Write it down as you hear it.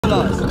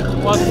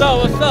What's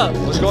up? What's up?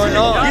 What's going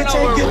on? Y'all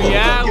know where we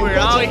at. We're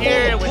out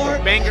here with the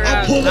banger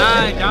ass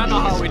night. Y'all know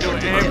how we do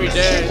it every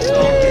day.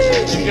 So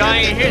if y'all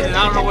ain't here, then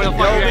I don't know where the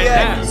fuck you're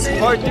at.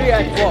 Part 3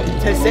 at what?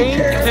 Tesane?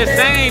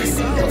 Tesane.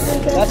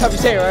 That's how you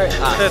say it, right?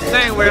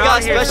 Tesane. We're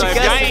out here. So if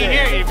y'all ain't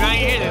here,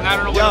 then I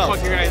don't know where the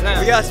fuck you guys at.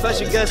 We got a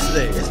special guest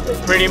today.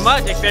 Pretty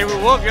much. Xavier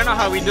Wulf. You know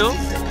how we do.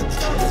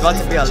 It's about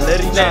to be a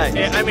litty night.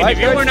 I mean, if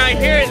you were not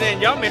here,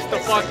 then y'all missed the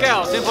fuck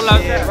out. Simple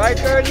as that. Right,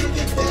 Curdy?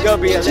 It's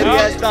gonna be a litty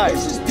ass night.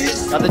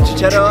 Got the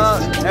chichetto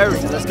out,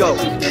 everything. Let's go.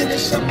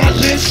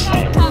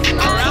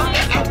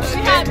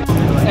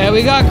 And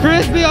we got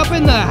Crispy up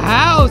in the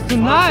house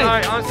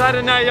tonight. On side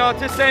tonight, y'all.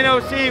 Tesane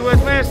OC,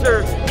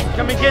 Westminster.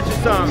 Come and get you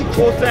some.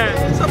 Full send.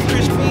 What's up,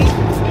 Crispy?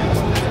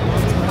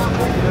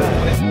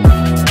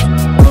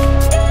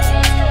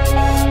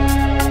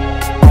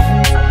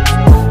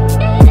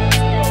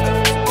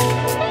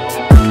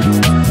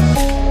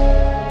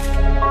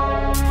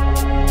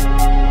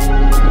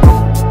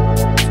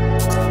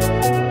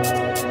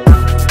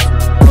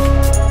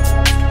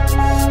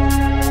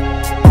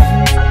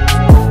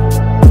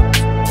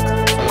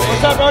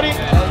 What's up, Brody?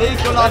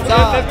 Let's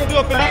go do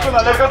a película.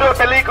 Let's go do a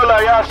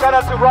película, y'all. Shout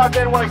out to Rock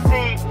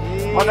NYC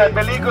on that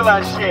película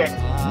and shit.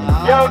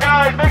 Yo,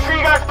 guys, make sure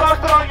you guys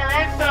post it on your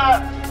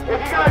Insta. If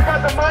you guys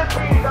got the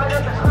munchies, I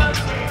got the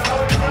crunchies.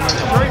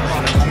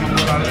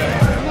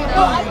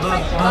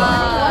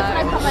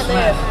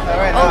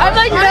 I'm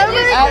like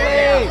nervous.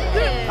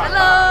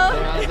 Hello.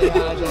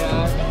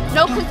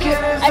 No cookies.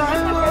 I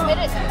prefer for a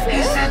minute.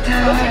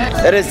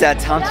 It is that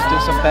time to do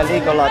some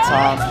película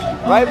time.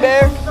 Right,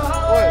 Bear?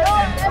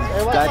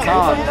 That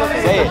time.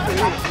 Say it.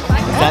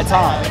 It's that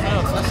time.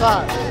 That's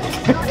hot.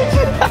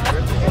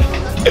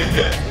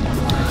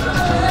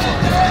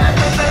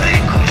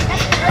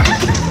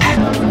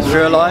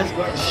 Realize?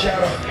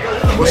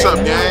 What's up,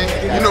 gang?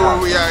 You know where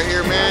we out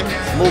here, man.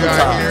 We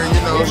out here,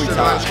 you know,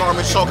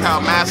 Stormy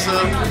SoCal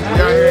Massive. We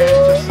out here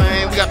the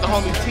same. We got the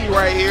homie T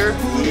right here.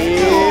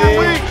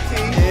 Yeah.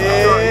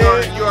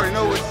 You already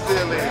know what the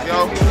deal is,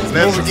 yo.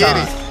 Let's get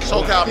it.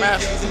 SoCal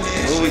Massive.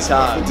 Movie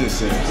time. We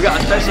got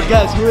a special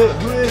guest. Who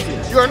is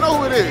it? You already know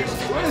who it is.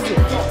 Who is it?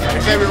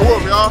 Xavier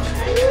Wulf, y'all.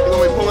 He's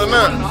gonna be pulling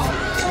up.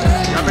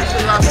 Y'all make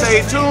sure y'all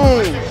stay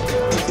tuned.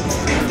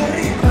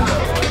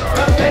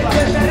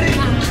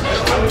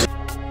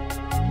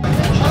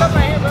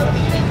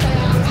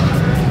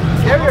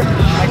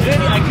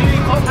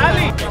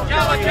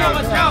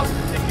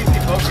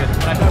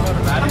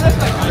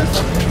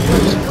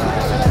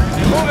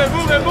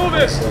 Move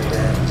it.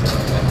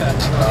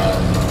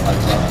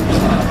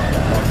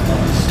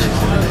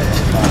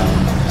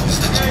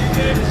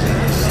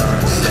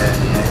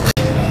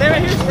 Stay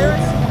right here, stay right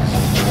here.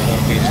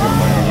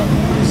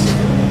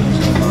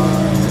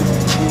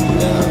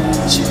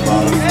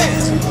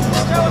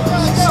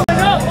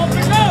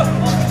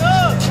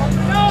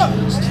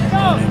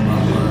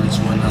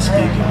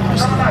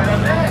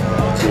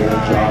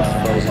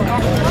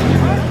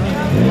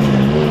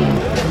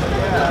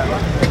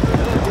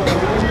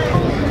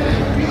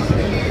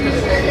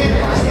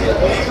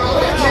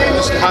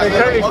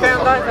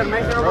 Stand back and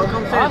make sure no one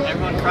comes in.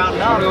 Everyone crowd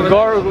down.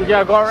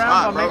 Go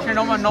around, but make sure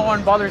no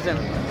one bothers him.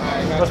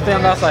 Go stay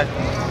on that side.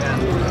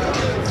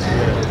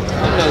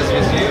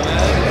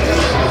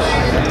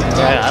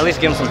 Yeah, at least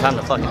give him some time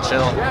to fucking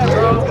chill.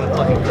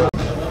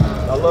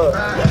 I love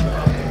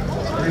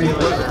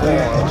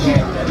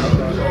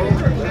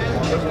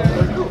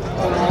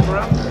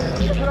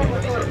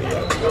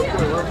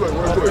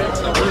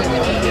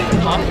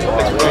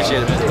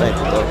Appreciate it, man. Thank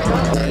you, bro.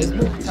 It's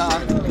movie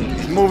time.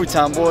 It's movie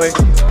time, boy.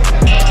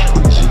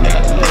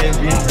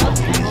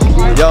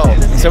 Yo,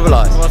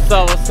 Civilized. What's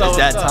up? It's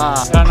that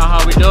time. Y'all know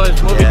how we do it.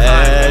 It's movie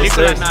time.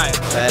 Película night.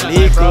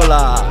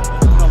 Película.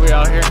 We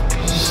out here.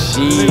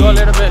 She. Let's go a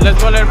little bit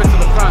to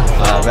the front.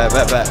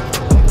 Bet.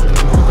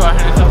 Go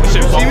ahead and tell me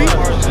shit.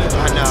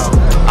 I know.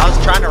 I was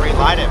trying to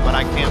relight it, but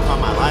I can't find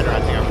my lighter. I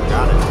think I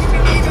forgot it.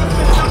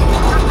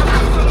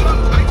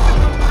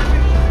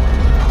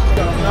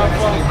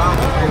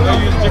 We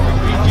use different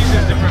green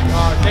cheeses, different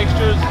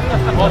textures,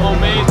 all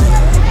homemade.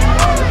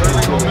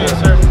 Everything homemade,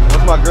 sir.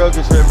 Once my girl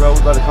gets here, bro, we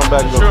about to come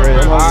back and go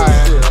crazy. Alright.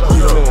 See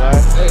you in a minute,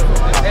 alright?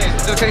 Hey,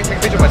 it's okay to take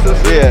a picture of my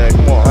sister? Yeah,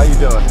 come on. How you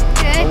doing?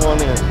 Good. Come on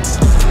in.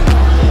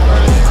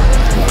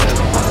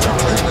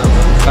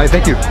 Alright,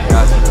 thank you.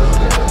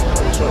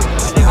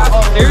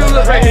 Everyone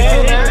looks like it's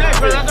man.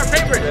 That's our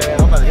favorite.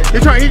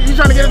 He's trying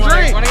to get a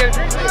drink. Want to get a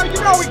drink? You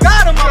know we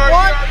got him, my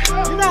boy.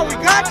 You know we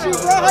got you,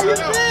 bro. How you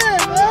been,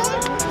 man?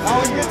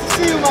 Always good to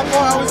see you, my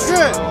boy. Always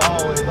good.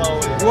 Always.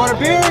 You want a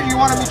beer? You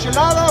want a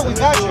michelada? We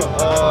got you.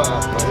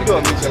 We go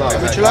michelada.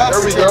 Michelada.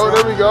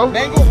 There we go.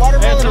 Mango,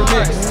 watermelon, or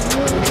mix?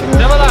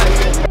 Never lie.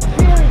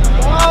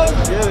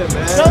 Get it,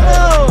 man. Come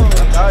on.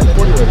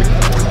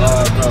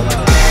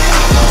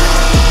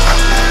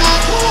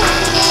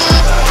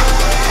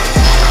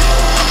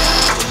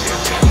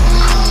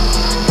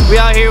 We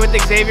out here with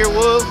Xavier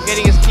Wulf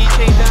getting his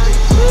keychain done.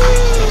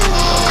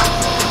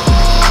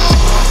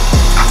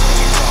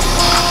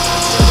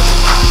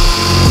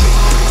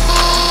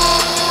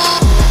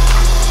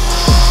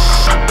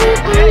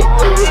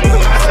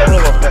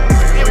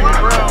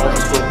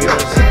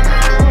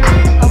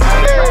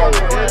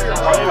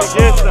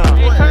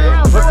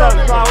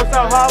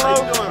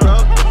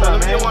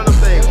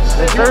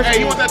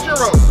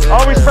 churros.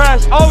 Always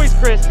fresh, always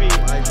crispy.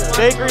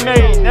 Bakery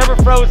made, never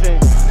frozen.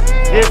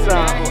 It's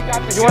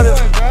you want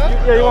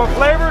you want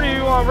flavored or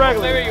you want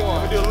regular? Whatever you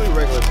want. We do a little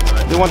regular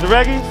tonight. You want the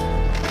reggies?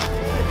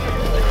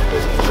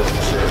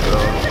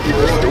 I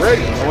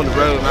want the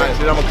regular night.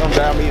 Then I'm gonna come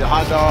down, eat a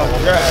hot dog,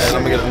 and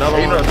I'm gonna get another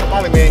one. You know,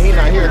 Somali man, he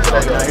not here today.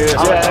 I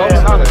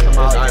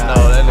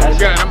know that nigga.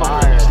 Yeah, I'm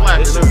gonna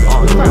slap it.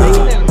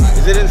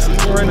 Is it in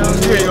season right now?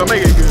 You ain't gonna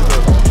make it good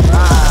though.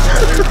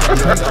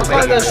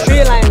 On the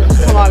street line,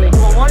 Somali.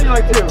 Why do you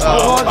like two?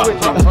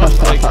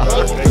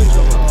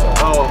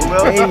 Oh, who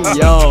else? Hey,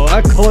 yo,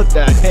 I caught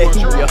that. Hey,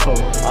 yo.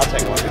 I'll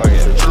take one. Fuck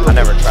it. I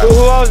never tried.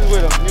 Who else is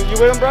with him? You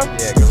with him, bro?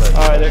 Yeah, good luck.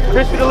 All right, they're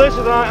crispy delicious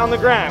on the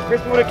gram.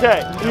 Crispy with a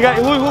K. You got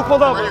who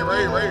pulled up?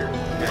 Right here.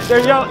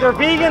 They're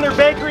vegan. They're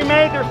bakery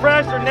made. They're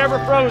fresh. They're never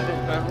frozen.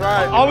 That's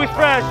right. Always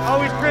fresh.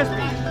 Always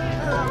crispy.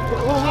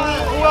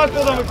 Who else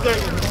pulled up with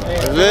Xavier?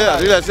 Yeah, I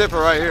think that's it for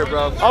right here,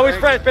 bro. Always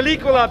fresh.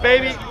 Película,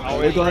 baby.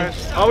 Always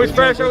fresh. Always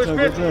fresh. Always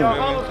crispy.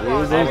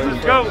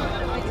 Let's go.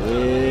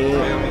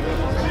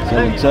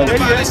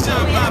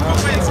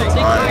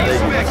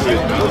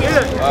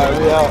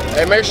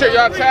 Hey, make sure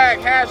y'all tag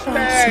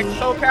hashtag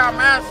SoCal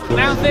Master.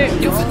 Announce it.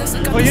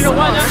 Well, you know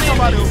what?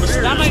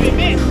 That might be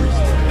Mitch.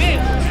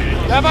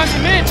 That might be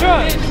Mitch,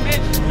 huh?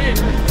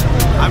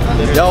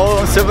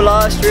 Yo,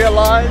 civilized, street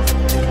alive.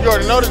 You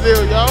already know the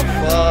deal, y'all.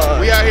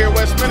 We out here in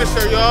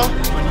Westminster, y'all.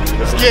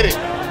 Let's get it.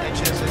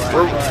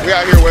 We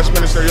out here in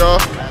Westminster, y'all.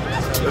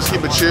 Let's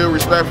keep it chill,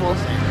 respectful.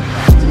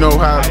 You know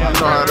how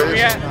it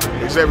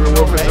is. Xavier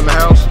Wulf is in the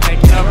house.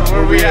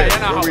 Where we at? You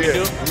know how we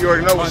do. You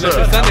already know what's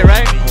up. Sunday,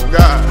 right? Oh,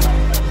 God.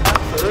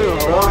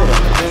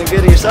 Feeling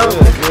good to yourself?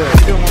 Good.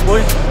 Doing my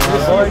boy?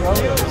 What's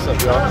up,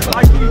 y'all?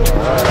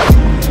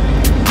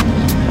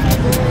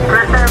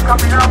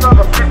 Coming out of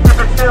a 50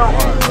 still.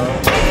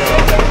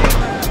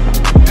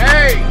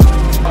 Hey!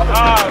 Oh,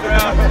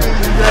 man.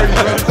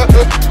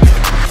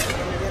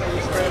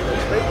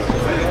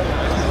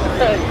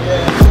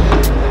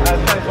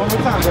 One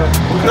more time, bro.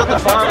 Who's got the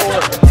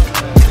fireworks?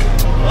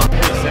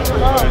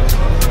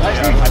 I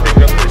think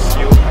that's pretty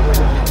cute.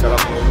 Shut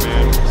up, old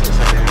man.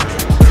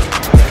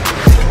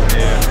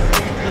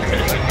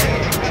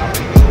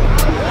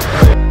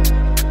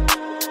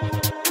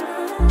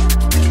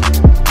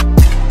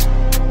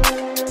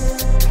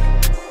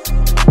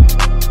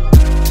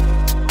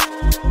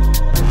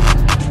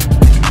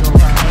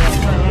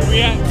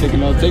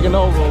 Taking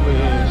over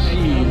here.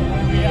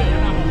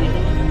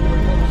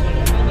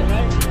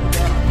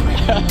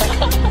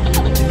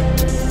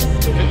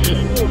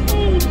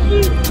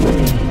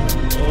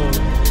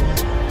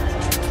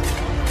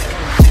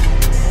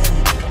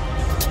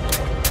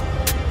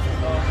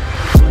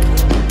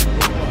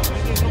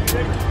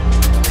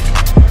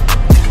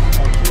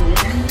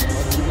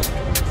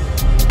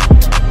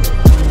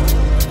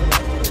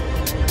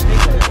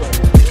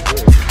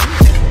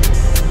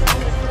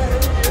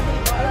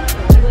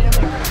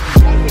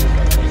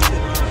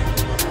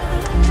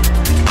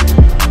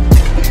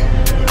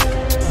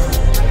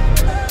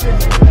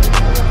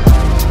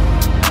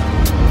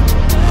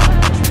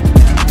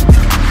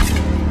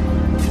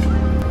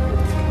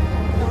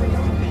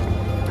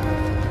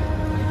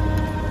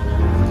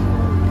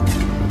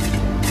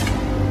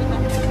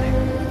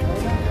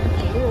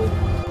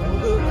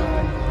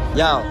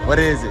 Yo, what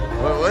is it?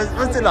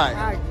 What's it like?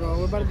 Alright, bro,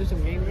 we're about to do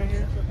some games right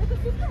here.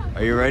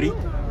 Are you ready?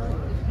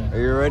 Are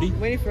you ready?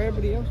 Waiting for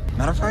everybody else.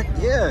 Matter of fact,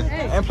 yeah.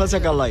 And plus I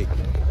got like.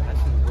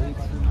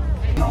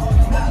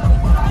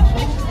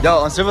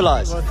 Yo,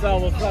 Uncivilized. What's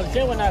up? What's up?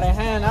 Shit went out of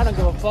hand. I don't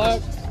give a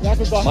fuck. Y'all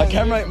can go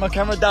ahead. My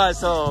camera died,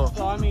 so.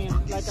 So I mean,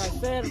 like I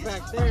said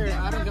back there,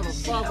 I don't give a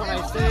fuck what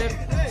I said.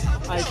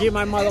 I keep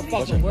my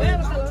motherfucking word.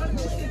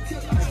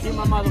 I keep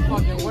my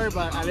motherfucking word,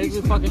 but at least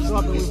we fucking show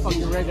up and we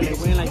fucking regulate.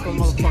 We ain't like those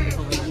motherfuckers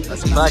over there.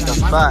 That's a fact. That's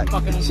a fact.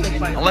 I'm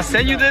gonna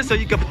send you this so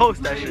you can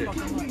post that shit.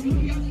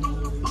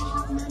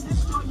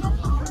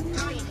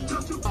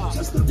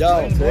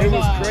 Yo, today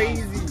was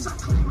crazy.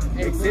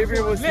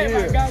 Xavier was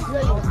here.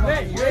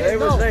 Today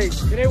was late.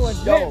 Today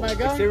was lit, my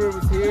guy. Xavier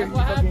was here. He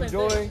fucking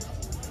enjoyed.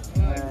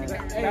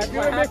 That's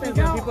what happens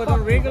when people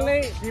don't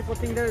regulate. People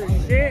think they're the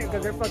shit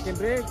because they're fucking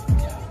big. I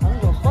don't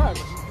give a fuck.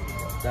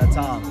 That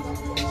time.